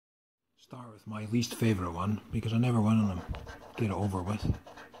Start with my least favourite one because I never win on them. Get it over with.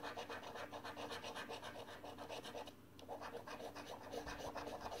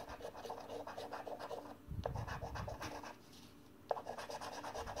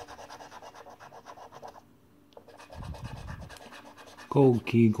 Gold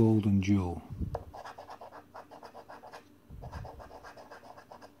key, golden jewel.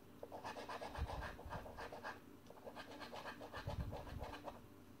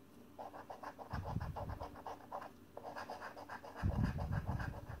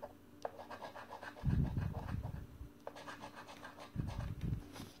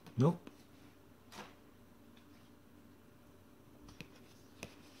 Nope.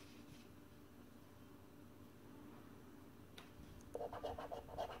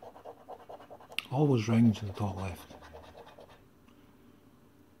 Always rings to the top left.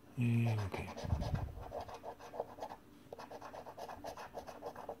 Okay.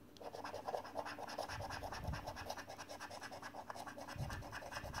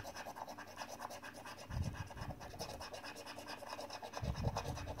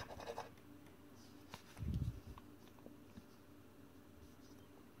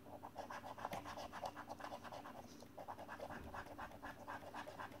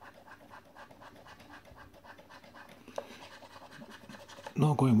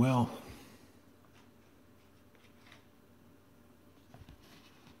 Not going well.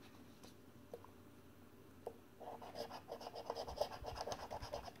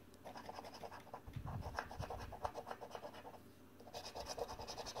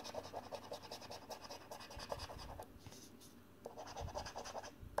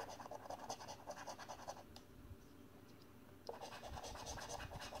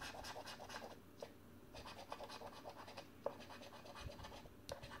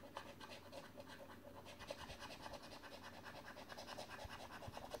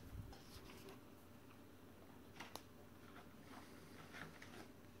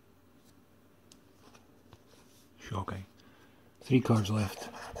 Shocking. 3 cards left.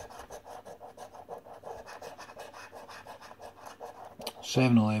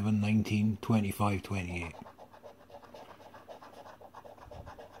 7, 11, 19, 25, 28.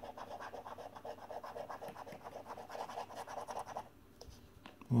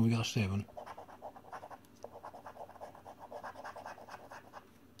 Well, we got 7.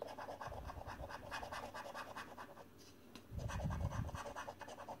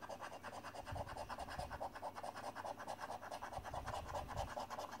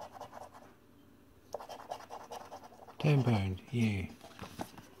 £10, yeah.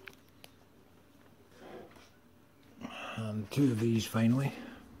 And 2 of these finally.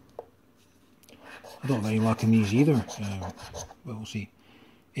 I don't have any luck in these either, but we'll see.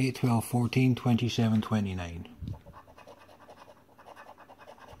 8, 12, 14, 27, 29.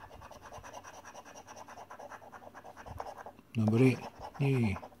 Number 8,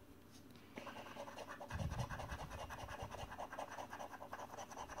 yay.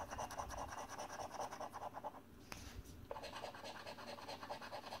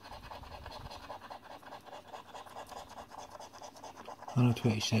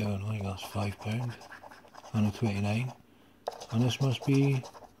 £127, I think that's £5. £129. And this must be,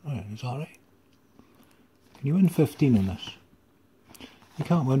 right, is that right? Can you win 15 in this? You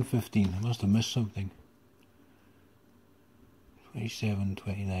can't win 15, I must have missed something. 27,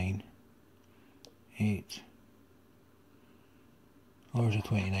 29, 8. Or is it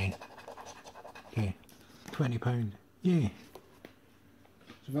 29? Okay, £20. Yay!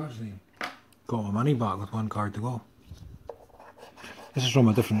 So I've actually got my money back with 1 card to go. This is from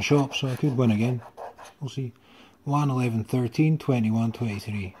a different shop, so I could win again. We'll see. 1, 11, 13, 21,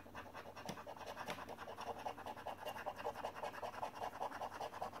 23.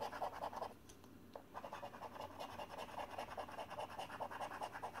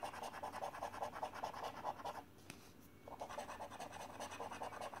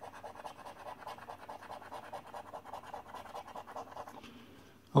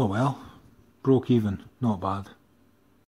 Oh well, broke even, not bad.